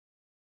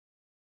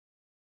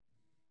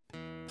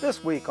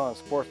This week on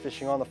Sport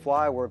Fishing on the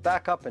Fly, we're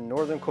back up in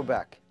Northern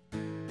Quebec.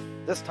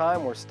 This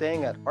time we're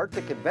staying at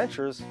Arctic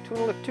Adventures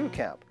Tunalik 2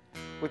 Camp,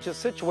 which is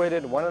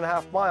situated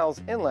 1.5 miles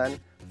inland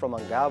from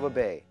Ungava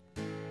Bay.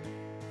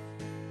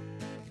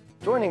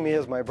 Joining me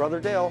is my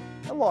brother Dale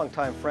and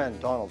longtime friend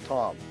Donald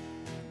Tom.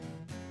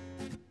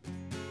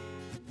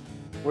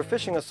 We're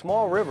fishing a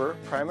small river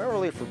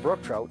primarily for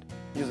brook trout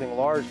using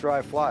large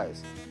dry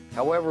flies.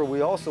 However,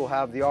 we also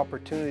have the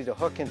opportunity to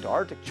hook into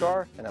Arctic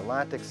char and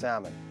Atlantic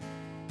salmon.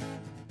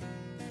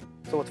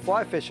 So it's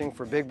fly fishing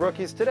for big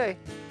brookies today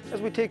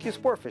as we take you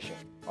sport fishing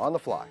on the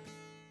fly.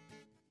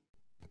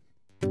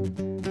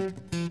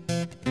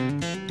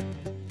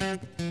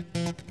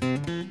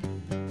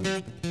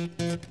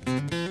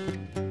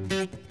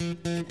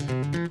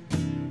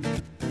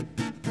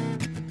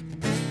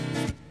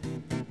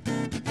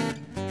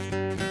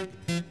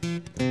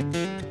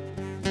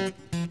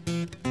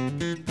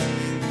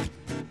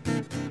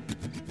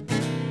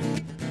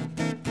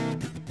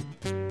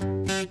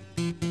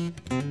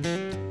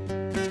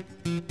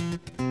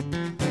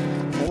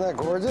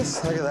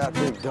 Gorgeous. Look at that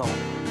big dome.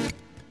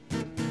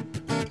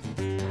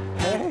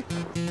 Hey?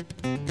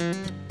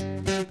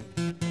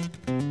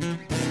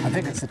 I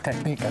think it's the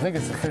technique. I think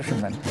it's the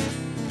fisherman.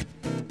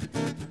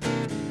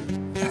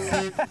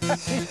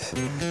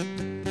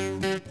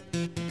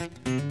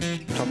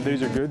 Some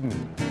days are good and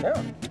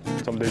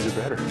some days are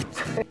better.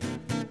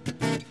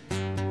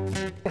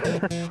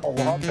 A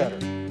lot better.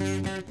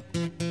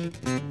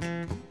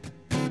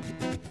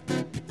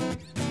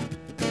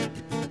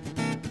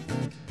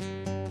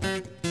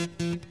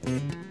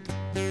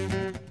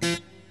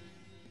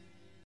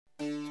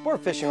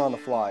 Sport Fishing on the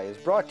Fly is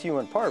brought to you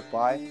in part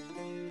by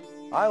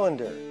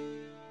Islander,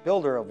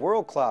 builder of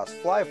world-class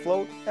fly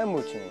float and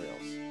mooching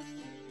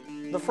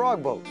reels. The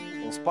Frog Boat,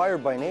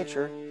 inspired by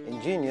nature,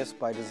 ingenious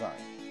by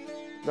design.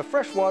 The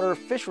Freshwater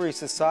Fishery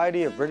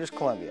Society of British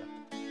Columbia.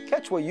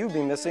 Catch what you've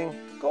been missing,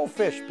 go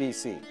fish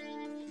BC.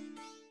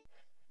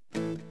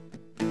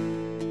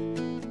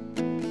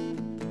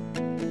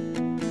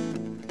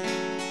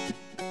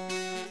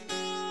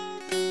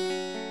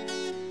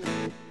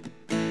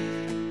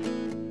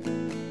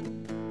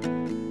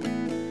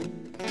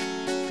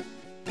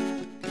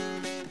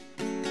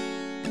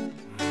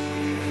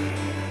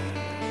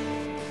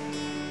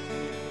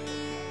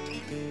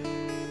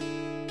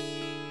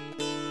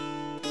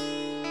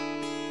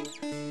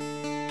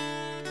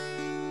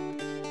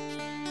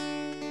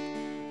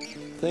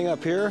 Thing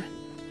up here,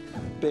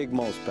 big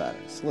mouse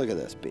patterns. Look at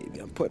this baby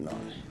I'm putting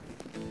on.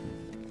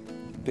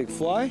 Big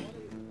fly,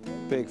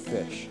 big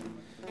fish.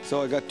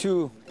 So I got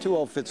two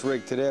outfits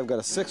rigged today. I've got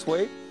a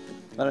 6-weight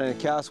and I'm gonna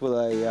cast with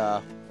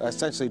a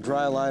essentially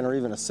dry line or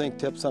even a sink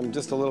tip, something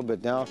just a little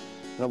bit down.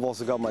 And I've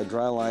also got my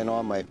dry line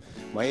on my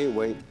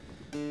 8-weight.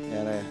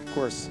 And of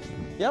course,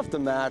 you have to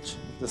match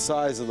the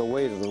size of the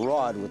weight of the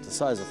rod with the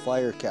size of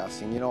fly you're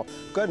casting. You know,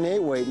 I've got an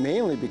 8-weight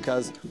mainly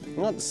because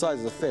not the size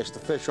of the fish. The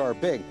fish are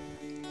big.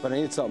 But I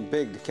need something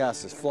big to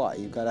cast this fly.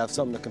 You've got to have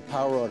something that can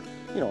power out,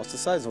 you know, it's the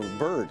size of a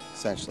bird,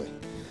 essentially.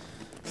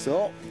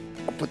 So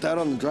I'll put that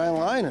on the dry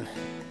line and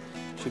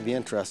it should be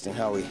interesting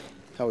how we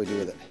do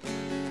with it.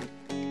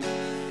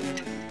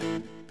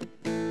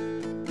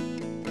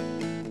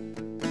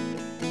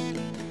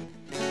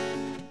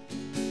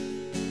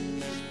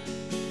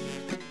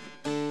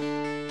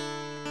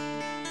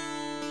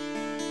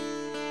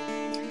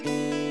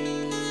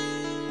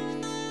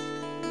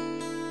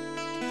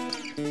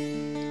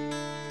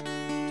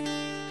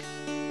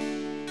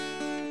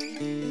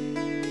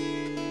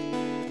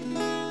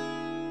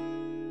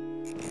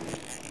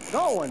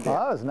 Well,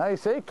 that was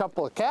nice, eh?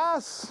 Couple of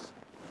casts.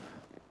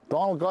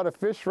 Donald got a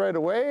fish right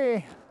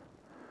away.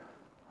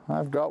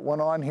 I've got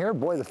one on here.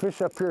 Boy, the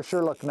fish up here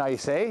sure look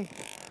nice, eh?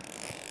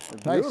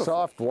 Nice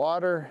soft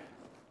water.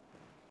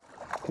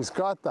 He's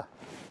got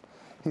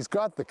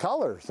the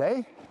colors,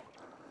 eh?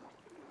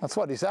 That's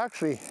what he's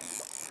actually.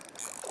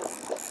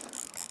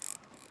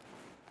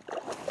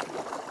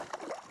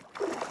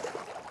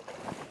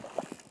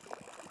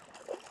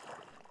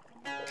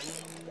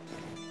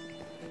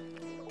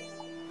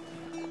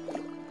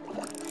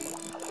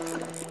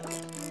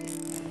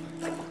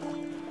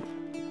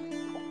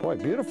 Boy,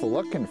 beautiful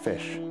looking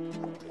fish.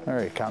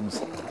 There he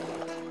comes.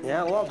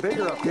 Yeah, a lot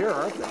bigger up here,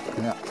 aren't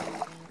they? Yeah.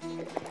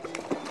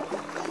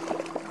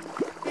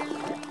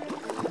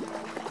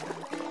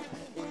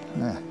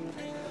 Yeah.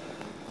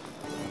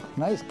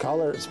 Nice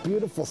colors,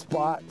 beautiful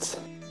spots.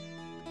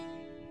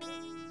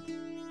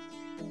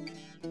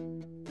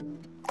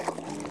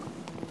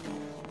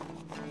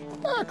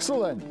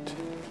 Excellent.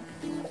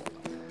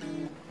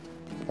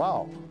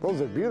 Wow, those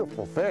are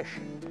beautiful fish.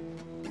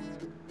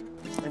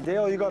 And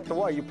Dale, you got the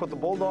what? You put the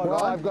bulldog on?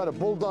 Well, I've got a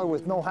bulldog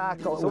with no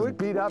hackle. It was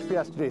beat up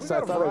yesterday, so I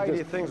thought a variety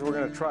of things we're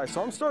going to try.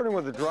 So I'm starting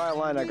with a dry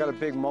line. I got a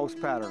big mouse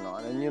pattern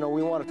on, and you know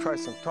we want to try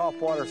some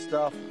topwater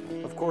stuff.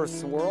 Of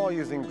course, we're all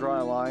using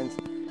dry lines.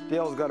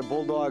 Dale's got a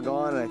bulldog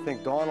on, and I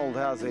think Donald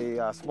has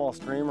a small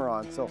streamer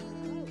on. So,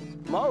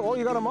 oh,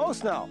 you got a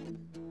mouse now.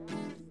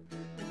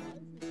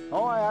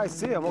 Oh, I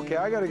see him. Okay,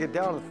 I got to get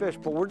down to the fish,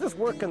 but we're just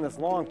working this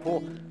long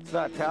pole. It's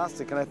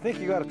fantastic, and I think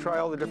you got to try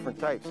all the different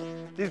types.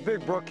 These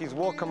big brookies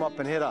will come up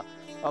and hit a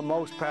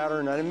mouse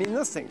pattern. I mean,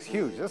 this thing's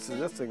huge. This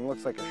thing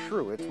looks like a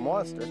shrew. It's a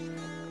monster.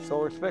 So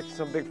we're expecting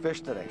some big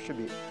fish today. Should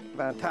be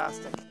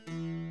fantastic.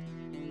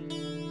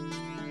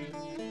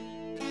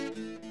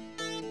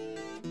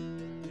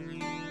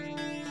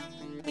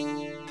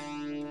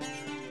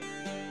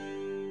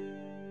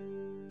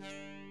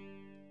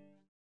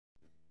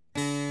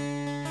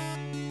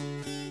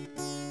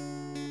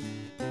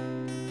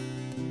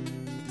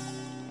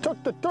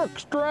 Took the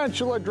Turk's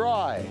tarantula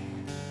dry.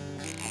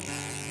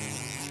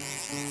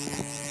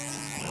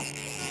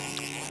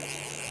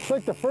 It's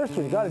like the first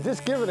one, you gotta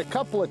just give it a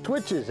couple of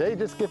twitches, eh?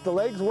 Just get the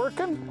legs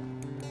working.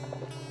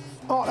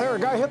 Oh, there, a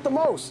guy hit the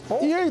mouse. Oh,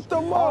 he ate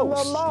the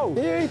mouse. The mouse.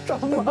 He ate the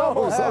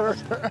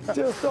mouse.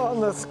 Just on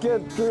the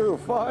skid through,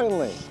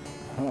 finally.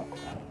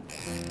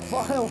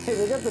 Finally,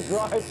 they got the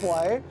dry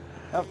fly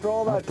after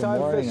all that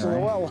time fishing the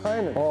wet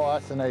liner. Oh,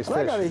 that's a nice fish.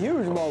 I got a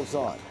huge mouse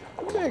on.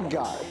 Big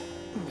guy.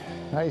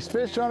 Nice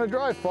fish on a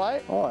dry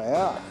fly. Oh,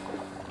 yeah.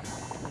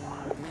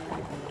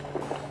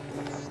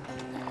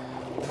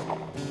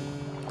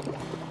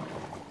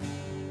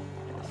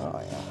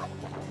 Oh, yeah.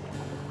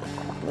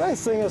 The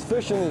nice thing is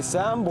fishing these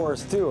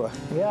sandbores, too.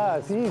 Yeah,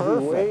 it's easy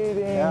wading.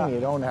 Yeah. You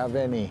don't have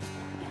any.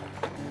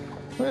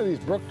 Look at these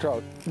brook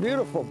trout.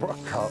 Beautiful brook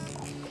trout.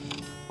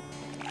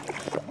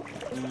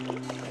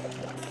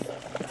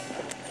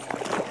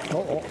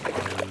 Uh-oh.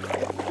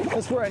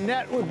 That's where a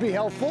net would be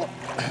helpful.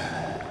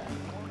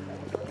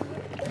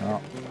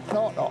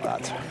 No,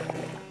 that's...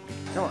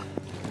 Come on.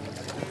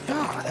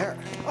 Ah, there.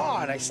 Oh,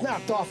 and I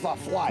snapped off that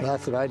fly.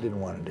 That's what I didn't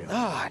want to do.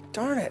 Ah,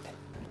 darn it.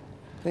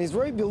 And he's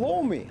right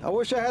below me. I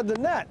wish I had the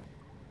net.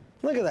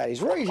 Look at that.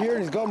 He's right here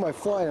and he's got my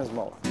fly in his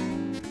mouth.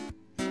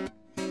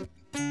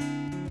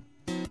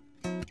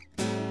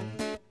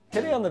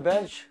 Today on the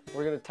bench,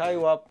 we're going to tie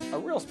you up a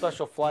real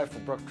special fly for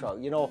brook trout.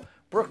 You know,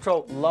 brook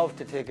trout love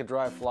to take a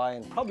dry fly,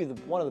 and probably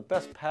one of the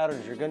best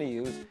patterns you're going to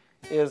use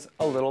is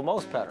a little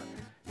mouse pattern.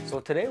 So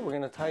today we're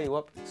going to tie you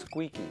up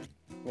squeaky.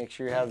 Make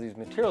sure you have these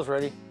materials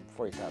ready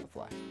before you tie the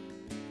fly.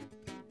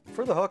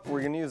 For the hook,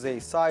 we're going to use a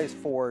size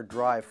 4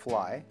 dry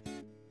fly.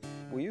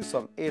 We'll use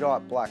some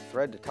 8/0 black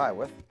thread to tie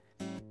with,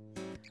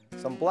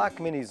 some black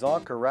mini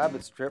zonker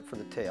rabbit strip for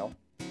the tail,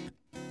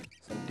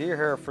 some deer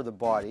hair for the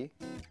body,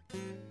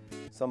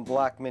 some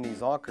black mini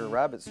zonker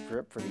rabbit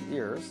strip for the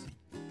ears,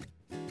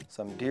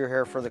 some deer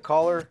hair for the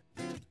collar,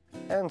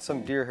 and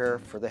some deer hair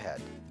for the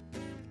head.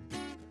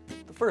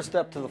 The first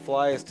step to the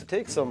fly is to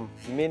take some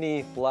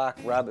mini black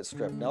rabbit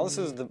strip. Now this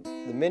is the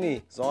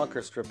mini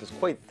zonker strip is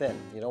quite thin.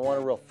 You don't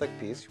want a real thick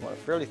piece, you want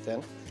it fairly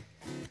thin.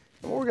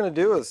 And what we're going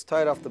to do is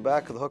tie it off the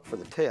back of the hook for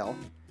the tail.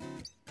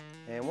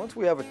 And once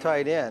we have it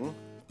tied in,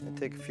 and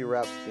take a few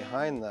wraps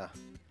behind the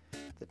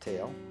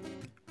tail,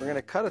 we're going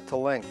to cut it to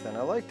length. And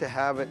I like to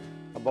have it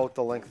about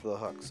the length of the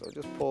hook. So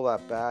just pull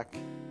that back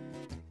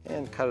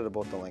and cut it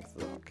about the length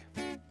of the hook.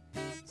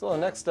 So the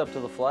next step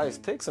to the fly is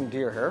take some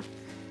deer hair.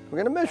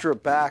 We're going to measure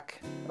it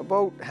back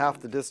about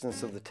half the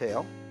distance of the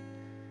tail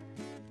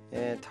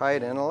and tie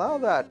it in. Allow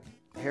that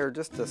hair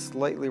just to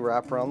slightly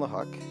wrap around the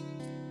hook.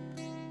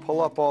 Pull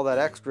up all that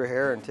extra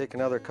hair and take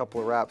another couple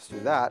of wraps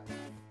through that.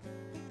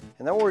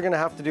 And then what we're going to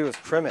have to do is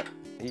trim it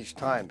each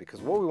time,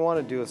 because what we want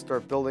to do is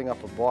start building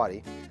up a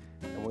body,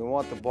 and we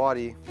want the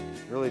body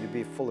really to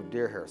be full of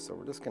deer hair. So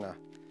we're just going to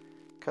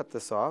cut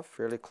this off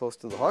fairly close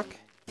to the hook,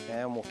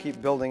 and we'll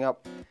keep building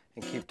up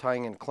and keep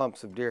tying in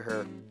clumps of deer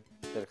hair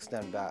that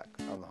extend back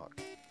on the hook.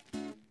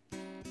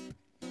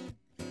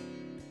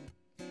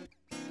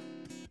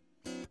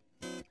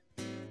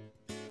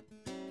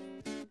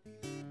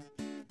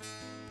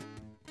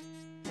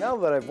 Now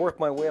that I've worked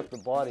my way up the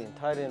body and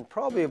tied in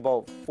probably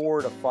about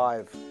 4 to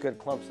 5 good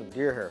clumps of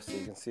deer hair, so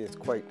you can see it's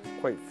quite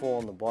full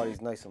and the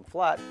body's nice and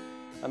flat,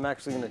 I'm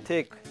actually going to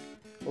take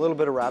a little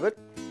bit of rabbit,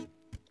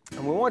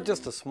 and we want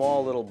just a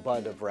small little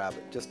bud of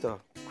rabbit, just to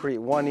create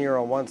one ear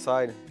on one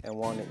side and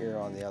one ear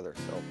on the other.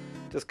 So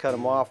just cut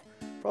them off,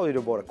 probably to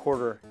about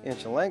 1/4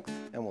 inch in length,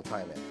 and we'll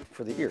tie them in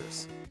for the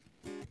ears.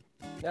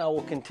 Now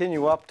we'll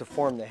continue up to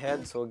form the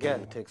head. So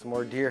again, take some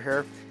more deer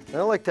hair, and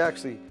I like to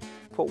actually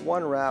put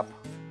one wrap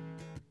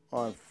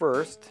on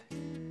first,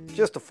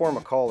 just to form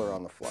a collar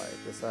on the fly.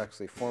 This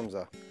actually forms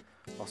a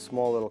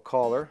small little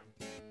collar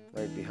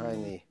right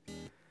behind the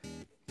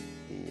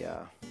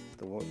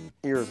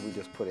ears we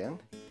just put in.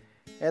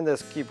 And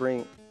this keep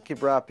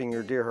wrapping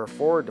your deer hair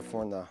forward to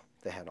form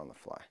the head on the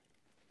fly,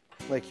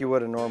 like you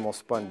would a normal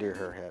spun deer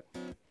hair head.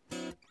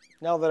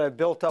 Now that I've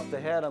built up the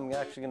head, I'm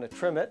actually going to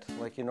trim it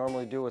like you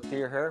normally do with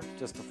deer hair,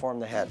 just to form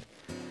the head.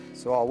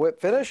 So I'll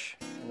whip finish,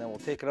 and then we'll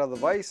take it out of the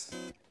vise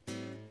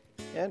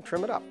and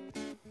trim it up.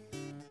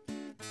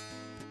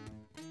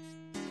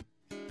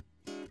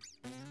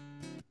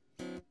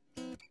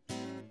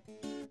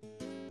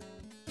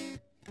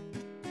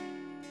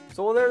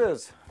 So there it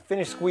is,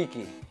 finished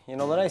squeaky. You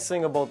know, the nice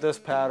thing about this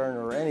pattern,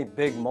 or any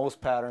big mouse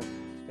pattern,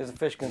 is the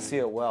fish can see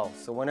it well.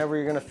 So whenever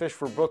you're going to fish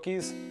for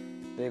brookies,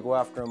 they go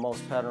after a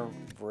mouse pattern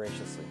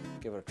voraciously.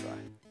 Give it a try.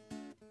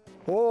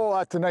 Oh,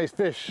 that's a nice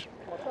fish.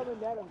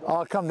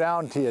 I'll come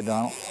down to you,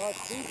 Donald.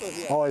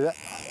 Oh, is that?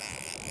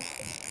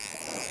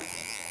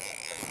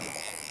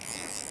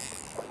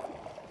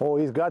 Oh,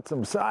 he's got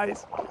some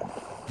size.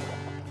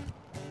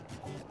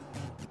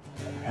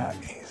 Yeah,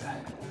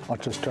 I'll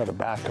just try to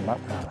back him up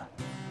now.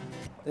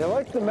 They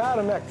like the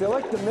Matamek. They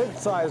like the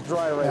mid-sized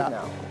dry right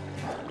now.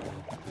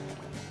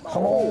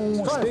 Come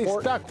on, stay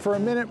stuck for a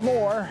minute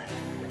more.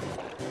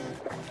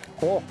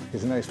 Oh,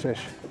 he's a nice fish.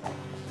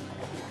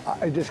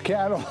 I just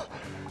can't.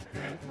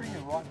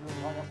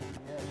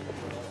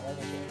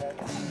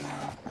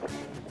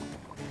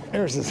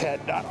 There's his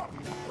head, Donald.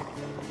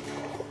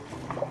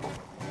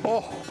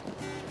 Oh.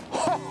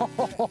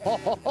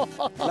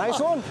 Nice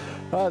one?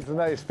 That's a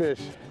nice fish.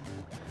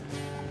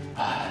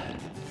 A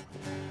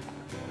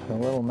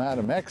little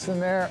Matamex in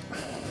there.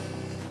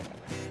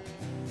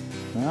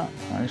 Yeah,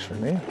 nice for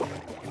me.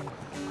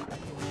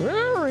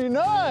 Very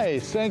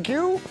nice, thank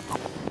you.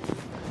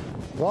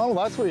 Well,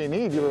 that's what you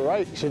need. You were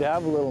right. You should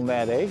have a little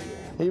net, eh?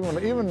 Even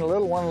a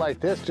little one like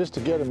this, just to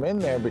get them in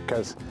there,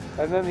 because.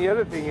 And then the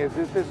other thing is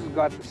that this has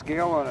got the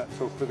scale on it,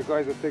 so for the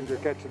guys that think they're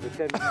catching the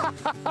 10.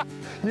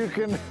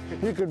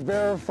 you can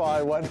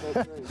verify what.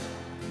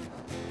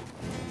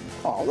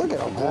 Oh, look at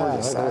how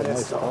gorgeous that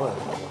is.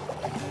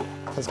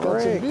 It's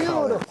got some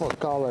beautiful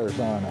colors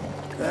on it.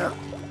 Yeah,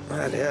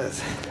 that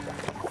is.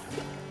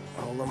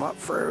 Hold them up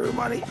for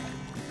everybody.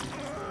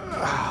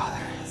 Oh,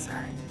 there it is,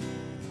 there.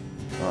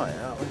 Oh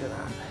yeah, look at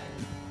that.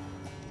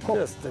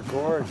 Just the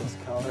gorgeous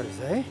colors,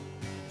 eh?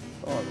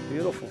 Oh, the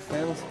beautiful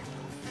fins.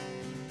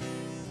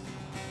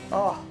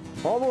 Oh,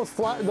 all those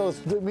flat, I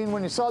mean,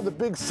 when you saw the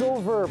big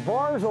silver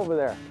bars over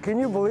there. Can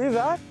you believe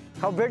that?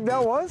 How big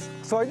that was?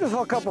 So I just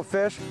hooked up a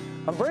fish.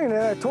 I'm bringing it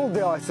in. I told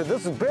Dale, I said,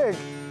 this is big.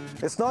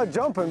 It's not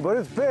jumping, but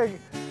it's big.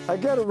 I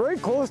get it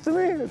right close to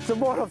me. It's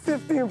about a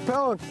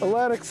 15-pound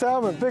Atlantic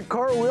salmon. Big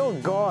cartwheel,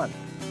 gone.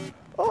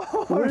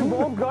 Oh, we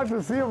both got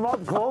to see him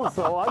up close,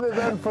 though, other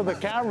than for the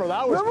camera.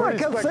 That was pretty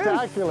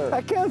spectacular.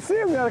 I can't see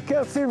him yet. I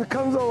can't see him. He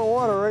comes out of the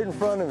water right in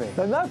front of me.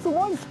 And that's the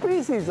one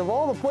species of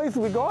all the places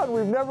we got,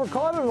 we've never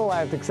caught an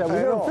Atlantic salmon.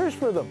 We never fished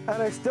for them.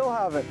 And I still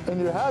haven't.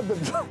 And you had the.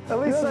 At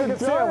least I can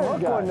say I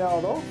hooked one now,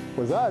 though.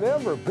 Was that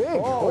ever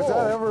big? Oh, was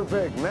that ever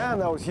big? Man,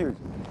 that was huge.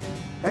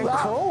 And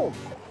chrome.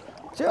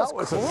 That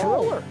was a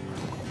thriller.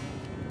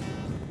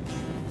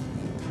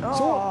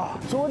 Oh.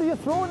 So what are you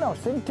throwing now?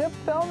 Sink tip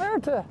down there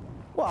to?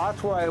 Well,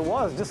 that's where I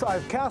was. Just I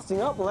was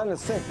casting up and letting it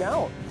sink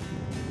down.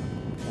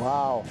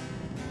 Wow.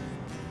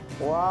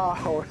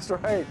 Wow, that's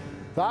right.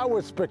 That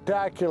was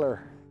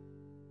spectacular.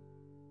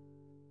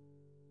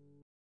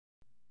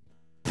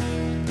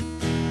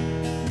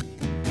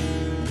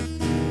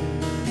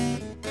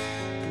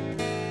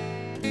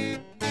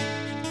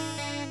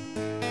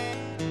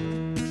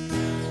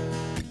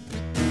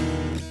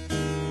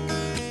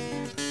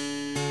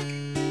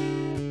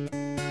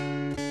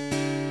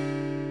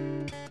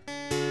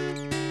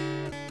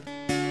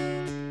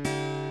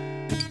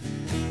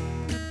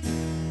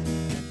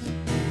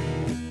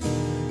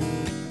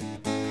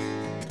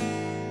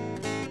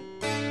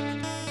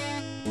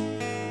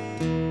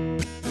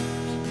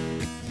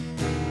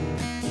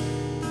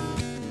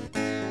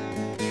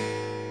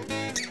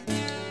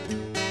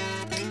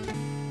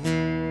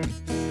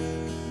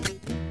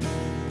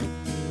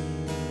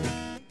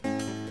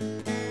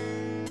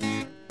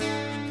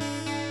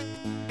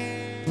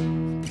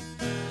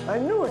 I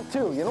knew it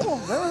too, you know?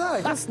 Remember that?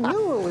 I just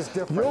knew it was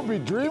different. You'll be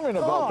dreaming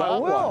about that I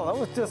will. one. That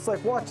was just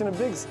like watching a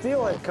big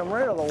steelhead come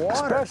right out of the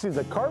water. Especially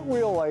the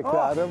cartwheel like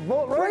that.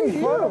 Right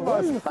in front of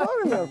us. Right In front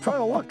of me. I'm trying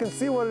to look and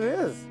see what it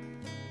is.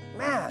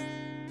 Man.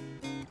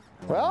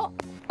 Well,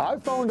 I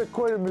found it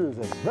quite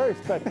amusing. Very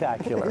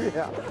spectacular.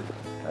 Yeah,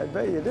 I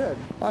bet you did.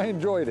 I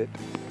enjoyed it.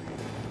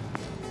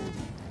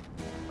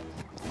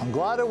 I'm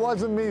glad it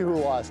wasn't me who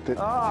lost it.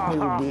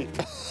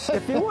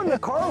 If he wouldn't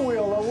have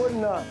cartwheeled,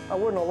 I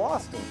wouldn't have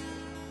lost him.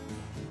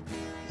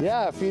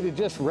 Yeah, if he'd have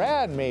just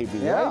ran maybe,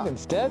 right,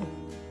 instead.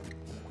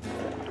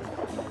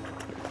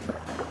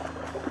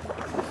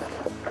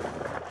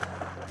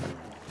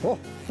 Oh,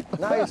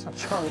 nice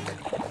chunk.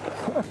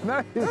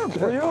 Nice.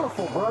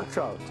 Beautiful brook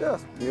trout,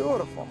 just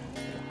beautiful.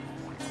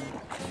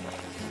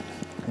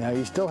 Yeah,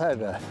 he's still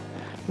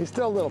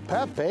a little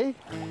pep, eh?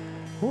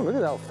 Ooh, look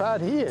at how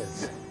fat he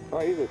is. Oh,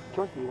 he's a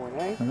chunky one,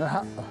 eh?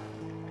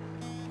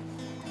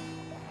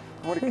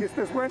 Want to kiss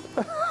this one?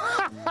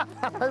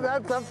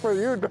 That's up for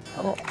you.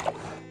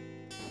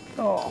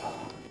 Oh,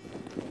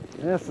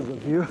 this is a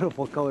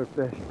beautiful color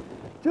fish.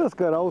 Just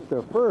got out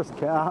there, first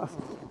cast,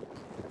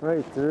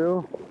 right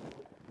through.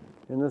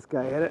 And this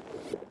guy hit it.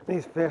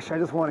 These fish, I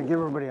just want to give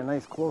everybody a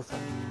nice close-up.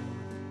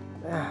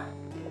 Yeah.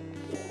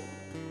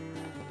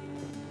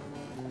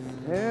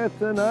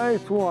 It's a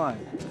nice one.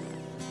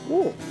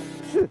 Oh,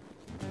 shit.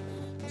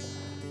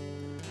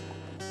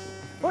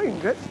 Fighting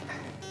good.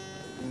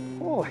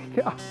 Holy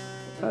cow.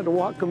 I had to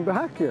walk him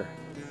back here.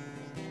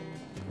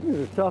 These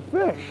are tough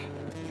fish.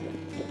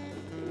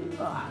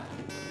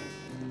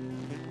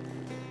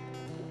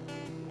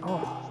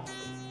 Oh.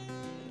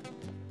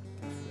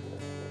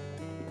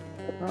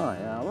 Oh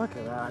yeah, look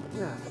at that,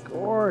 just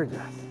gorgeous.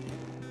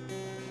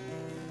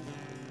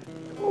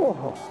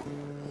 Oh,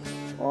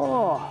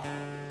 oh,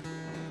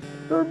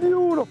 they're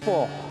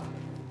beautiful.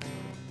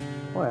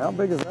 Boy, how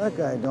big is that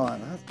guy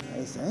doing? That's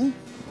nice, eh?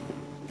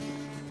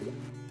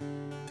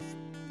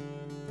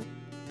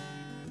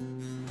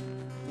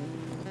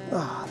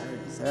 Oh, there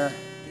he is there.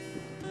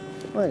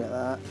 Look at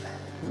that.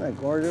 Isn't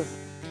that gorgeous?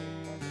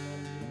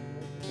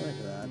 Look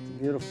at that. The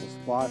beautiful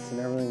spots and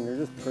everything. They're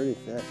just pretty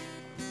fish.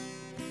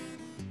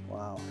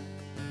 Wow.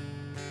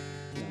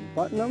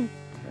 Unbutton them.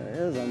 There he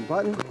is,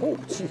 unbuttoned. Oh,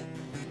 gee.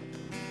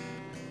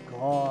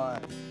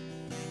 God.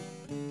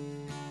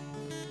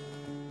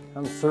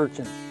 I'm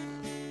searching.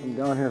 I'm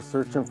down here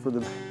searching for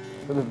the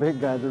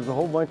big guy. There's a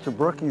whole bunch of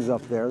brookies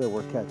up there that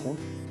we're catching.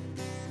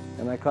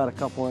 And I caught a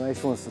couple of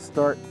nice ones to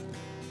start.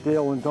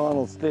 Dale and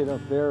Donald stayed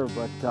up there,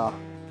 but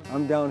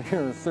I'm down here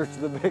in search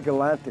of the big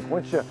Atlantic.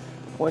 Once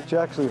you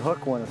actually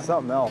hook one, it's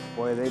something else.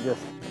 Boy,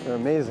 they're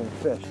amazing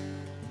fish.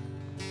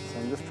 So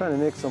I'm just trying to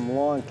make some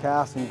long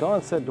casts. And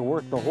Don said to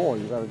work the hole.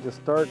 You gotta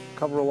just start,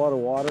 cover a lot of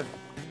water.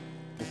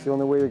 It's the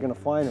only way you're gonna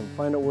find them.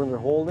 Find out where they're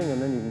holding, and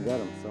then you can get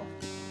them. So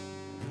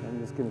I'm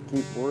just gonna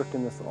keep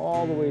working this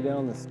all the way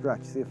down the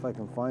stretch, see if I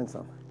can find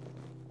some.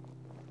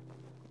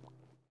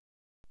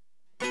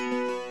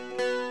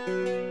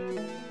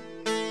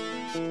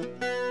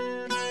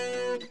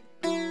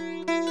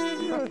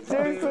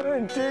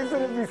 Chasing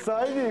it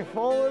beside me,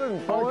 following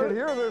and following. I could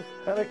hear this.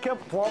 And I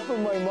kept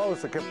plopping my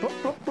mouse. I kept plop,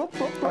 plop, plop,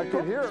 plop, plop. I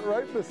could hear it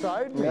right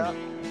beside me. Yeah,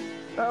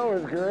 that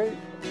was great.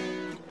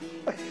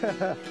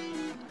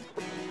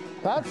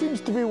 That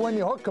seems to be when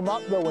you hook them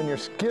up, though, when you're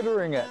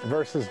skittering it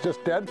versus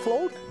just dead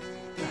float.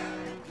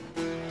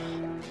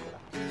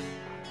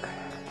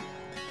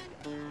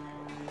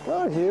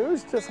 Not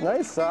huge, just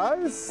nice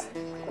size.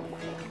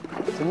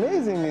 It's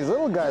amazing these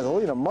little guys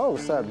will eat a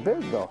mouse that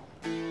big, though.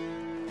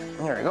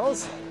 There he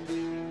goes.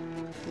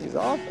 He's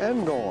off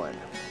and going.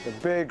 The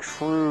big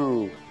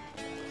shrew.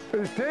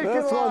 He's taking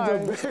This one's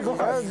line. a big one.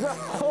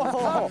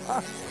 Oh,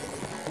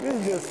 he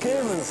just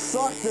came and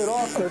sucked it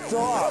off the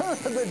top.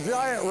 The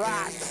giant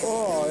rat.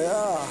 Oh,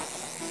 yeah.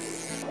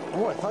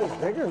 Oh, I thought he was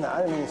bigger than that.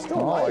 I mean, he's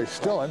still nice. He's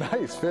still a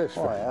nice fish.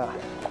 Oh,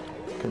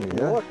 yeah. Can you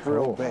He looked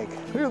real big.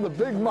 Look at the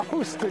big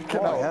mouse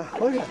sticking out. Oh, yeah.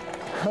 Look at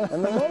it.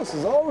 And the mouse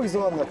is always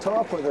on the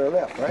top of their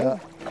lip, right? Yeah.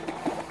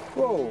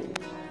 Whoa. You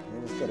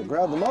just got to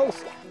grab the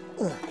mouse.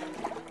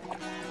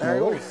 There he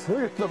goes.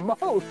 Look at the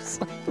mouse.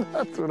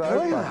 That's what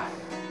I thought.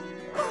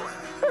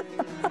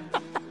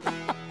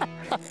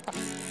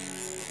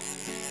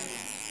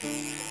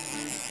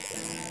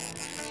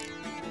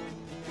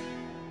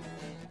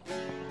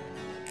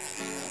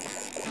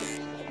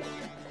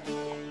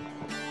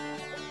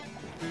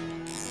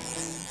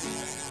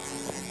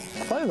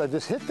 Funny, I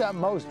just hit that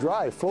mouse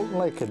dry, floating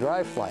like a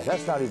dry fly.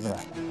 That's not even a...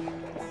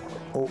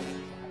 Oh.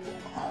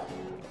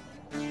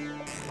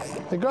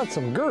 They got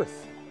some girth.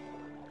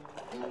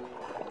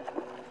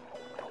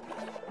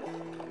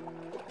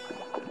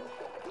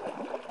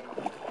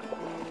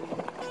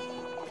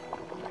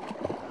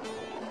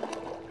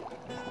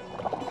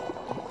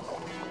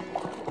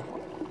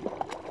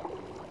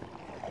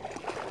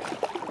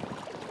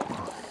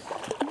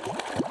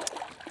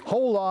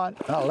 Hold on,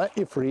 I'll let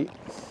you free.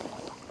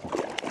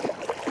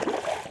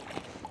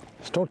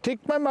 Just don't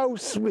take my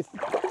mouse with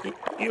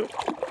you.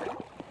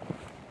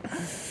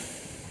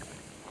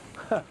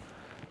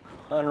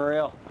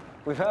 Unreal.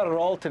 We've had it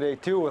all today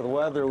too with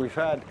weather. We've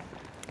had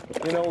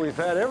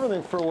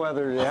everything for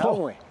weather today,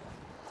 haven't we?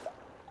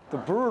 The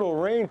brutal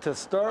rain to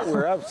start, we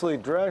were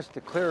absolutely drenched.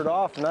 It cleared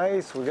off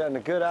nice. We're getting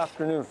a good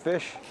afternoon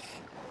fish.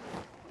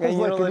 It's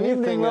like an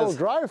evening little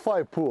dry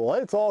fly pool.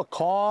 It's all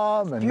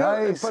calm and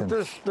nice. But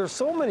there's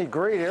so many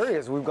great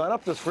areas. We've gone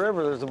up this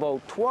river. There's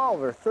about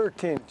 12 or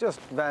 13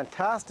 just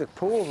fantastic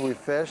pools we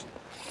fished,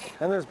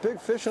 and there's big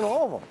fish in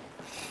all of them.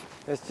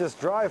 It's just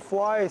dry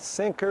fly,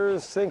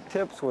 sinkers, sink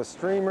tips with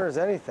streamers,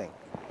 anything.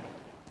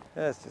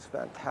 Yeah, it's just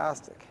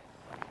fantastic.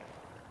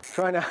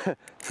 Trying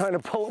to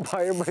pull up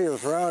by everybody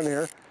who's around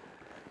here.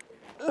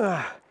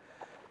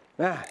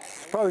 Man,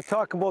 probably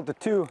talk about the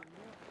two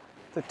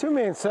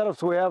main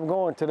setups we have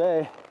going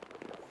today.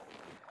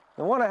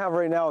 The one I have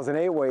right now is an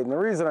 8-weight, and the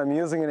reason I'm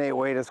using an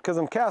 8-weight is because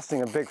I'm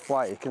casting a big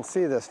fly. You can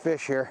see this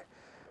fish here.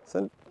 It's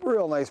a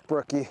real nice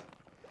brookie.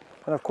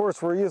 And of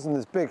course we're using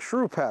this big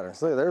shrew pattern.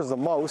 So there's the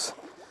mouse.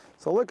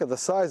 So look at the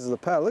size of the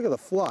pattern, look at the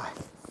fly.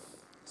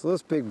 So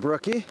this big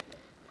brookie,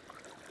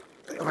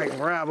 if I can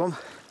grab him.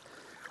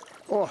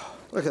 Oh,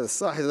 look at the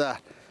size of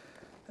that.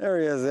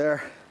 There he is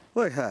there.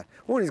 Look at that.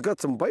 Oh, he's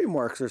got some bite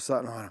marks or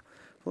something on him.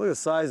 Look at the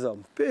size of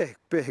him. Big,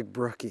 big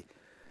brookie.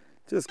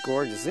 Just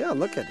gorgeous. Yeah,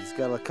 look at it. He's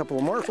got a couple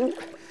of marks. Oh,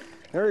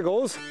 there he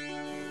goes.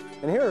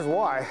 And here's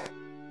why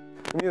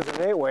I'm using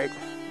an 8-weight.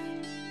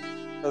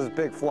 This is a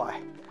big fly.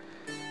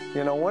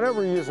 You know,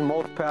 whenever you're using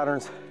most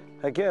patterns,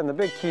 again, the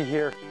big key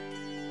here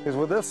is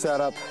with this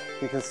setup,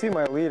 you can see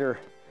my leader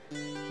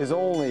is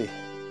only,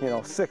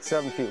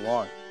 6-7 feet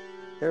long.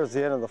 There's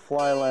the end of the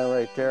fly line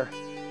right there.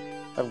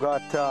 I've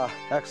got,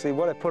 actually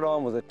what I put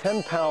on was a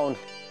 10-pound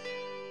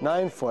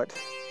 9-foot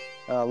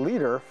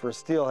leader for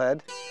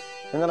steelhead,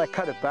 and then I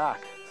cut it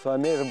back. So I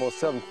made it about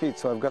 7 feet,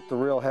 so I've got the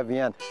real heavy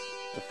end.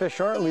 The fish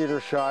aren't leader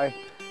shy.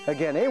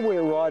 Again, 8-weight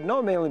rod,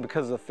 not mainly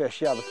because of the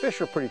fish. Yeah, the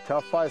fish are pretty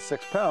tough, 5-6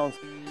 pounds,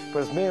 but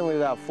it's mainly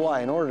that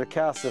fly. In order to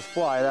cast this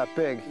fly that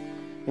big,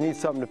 you need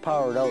something to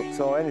power it out.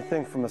 So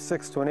anything from a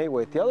 6 to an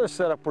 8-weight. The other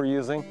setup we're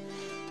using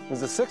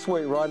is a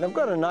 6-weight rod, and I've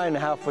got a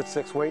 9.5-foot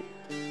 6-weight.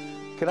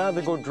 Can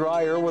either go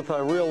dry or with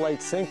a real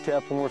light sink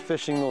tip, and we're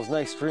fishing those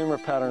nice streamer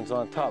patterns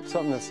on top,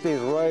 something that stays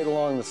right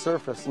along the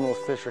surface, and those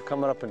fish are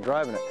coming up and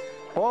driving it.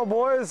 Well,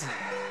 boys,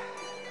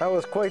 that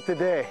was quite the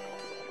day.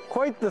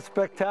 Quite the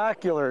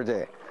spectacular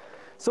day.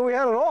 So we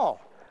had it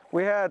all.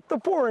 We had the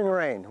pouring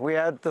rain. We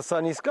had the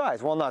sunny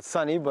skies. Well, not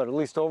sunny, but at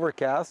least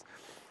overcast.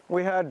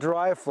 We had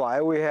dry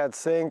fly. We had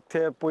sink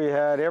tip. We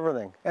had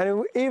everything.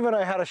 And even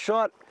I had a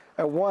shot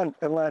at one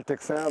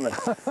Atlantic salmon.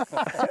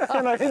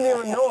 And I didn't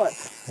even know it.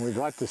 We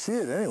got to see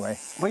it anyway.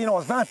 But you know,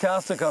 it's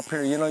fantastic up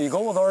here. You know, you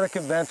go with Arctic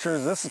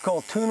Adventures. This is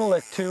called Tuna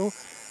Lick 2.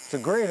 It's a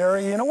great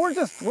area. You know, we're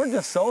just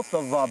south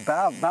of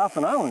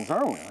Baffin Islands,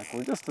 aren't we? Like,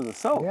 we're just to the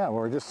south. Yeah,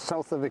 we're just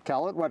south of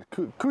Iqaluit,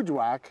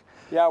 Kuujjuaq.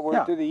 Yeah,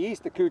 we're to the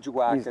east of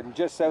Kuujjuaq and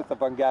just south of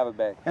Ungava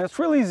Bay. And it's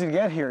really easy to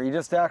get here. You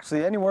just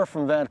actually, anywhere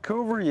from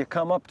Vancouver, you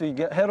come up to,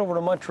 head over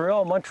to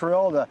Montreal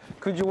to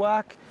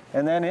Kuujjuaq,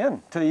 and then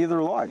in to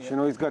either lodge. You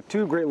know, he's got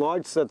 2 great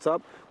lodge sets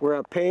up. We're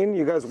at Payne.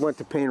 You guys went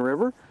to Payne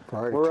River.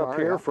 We're up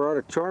here for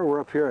Arctic Char. We're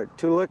up here at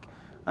Tuna Lick.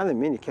 I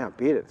mean, you can't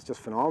beat it. It's just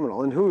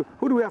phenomenal. And who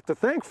do we have to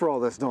thank for all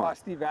this, Don?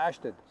 Steve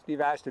Ashton.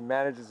 Steve Ashton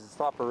manages this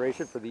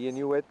operation for the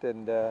Inuit,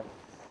 and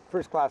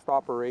first-class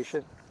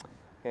operation.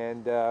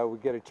 And we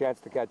get a chance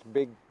to catch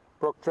big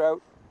brook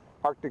trout,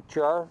 Arctic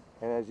char,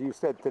 and as you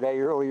said today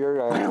earlier,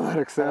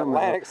 Atlantic salmon.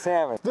 Atlantic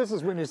salmon. This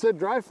is when you said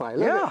dry fly.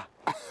 Yeah.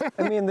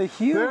 I mean, the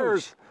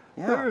huge.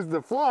 There's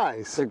the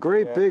flies. The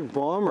great big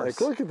bombers.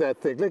 Like, look at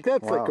that thing. Like,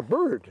 that's like a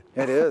bird.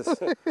 It is.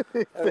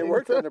 They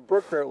worked on the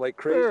brook trout like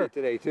crazy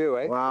today too,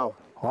 eh? Wow.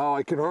 Wow,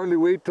 I can hardly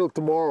wait till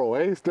tomorrow,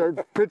 eh?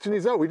 Start pitching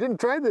these out. We didn't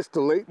try this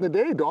till late in the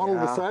day. Donald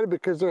decided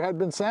because there had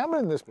been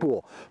salmon in this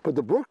pool. But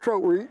the brook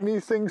trout were eating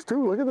these things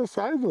too. Look at the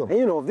size of them. And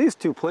you know, of these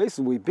 2 places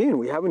we've been,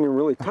 we haven't even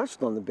really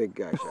touched on the big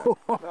guys yet.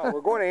 No,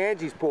 we're going to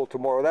Angie's pool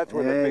tomorrow. That's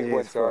where the big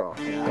ones are.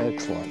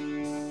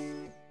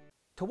 Excellent.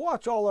 To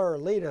watch all our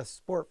latest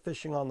Sport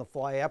Fishing on the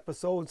Fly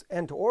episodes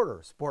and to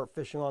order Sport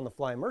Fishing on the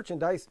Fly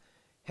merchandise,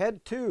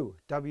 head to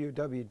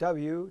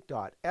www.sfotf.ca.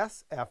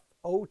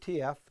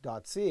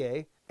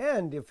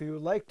 And if you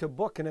would like to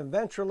book an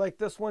adventure like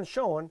this one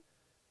shown,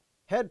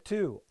 head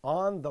to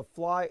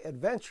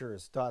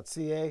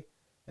ontheflyadventures.ca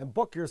and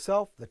book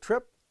yourself the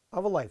trip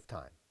of a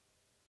lifetime.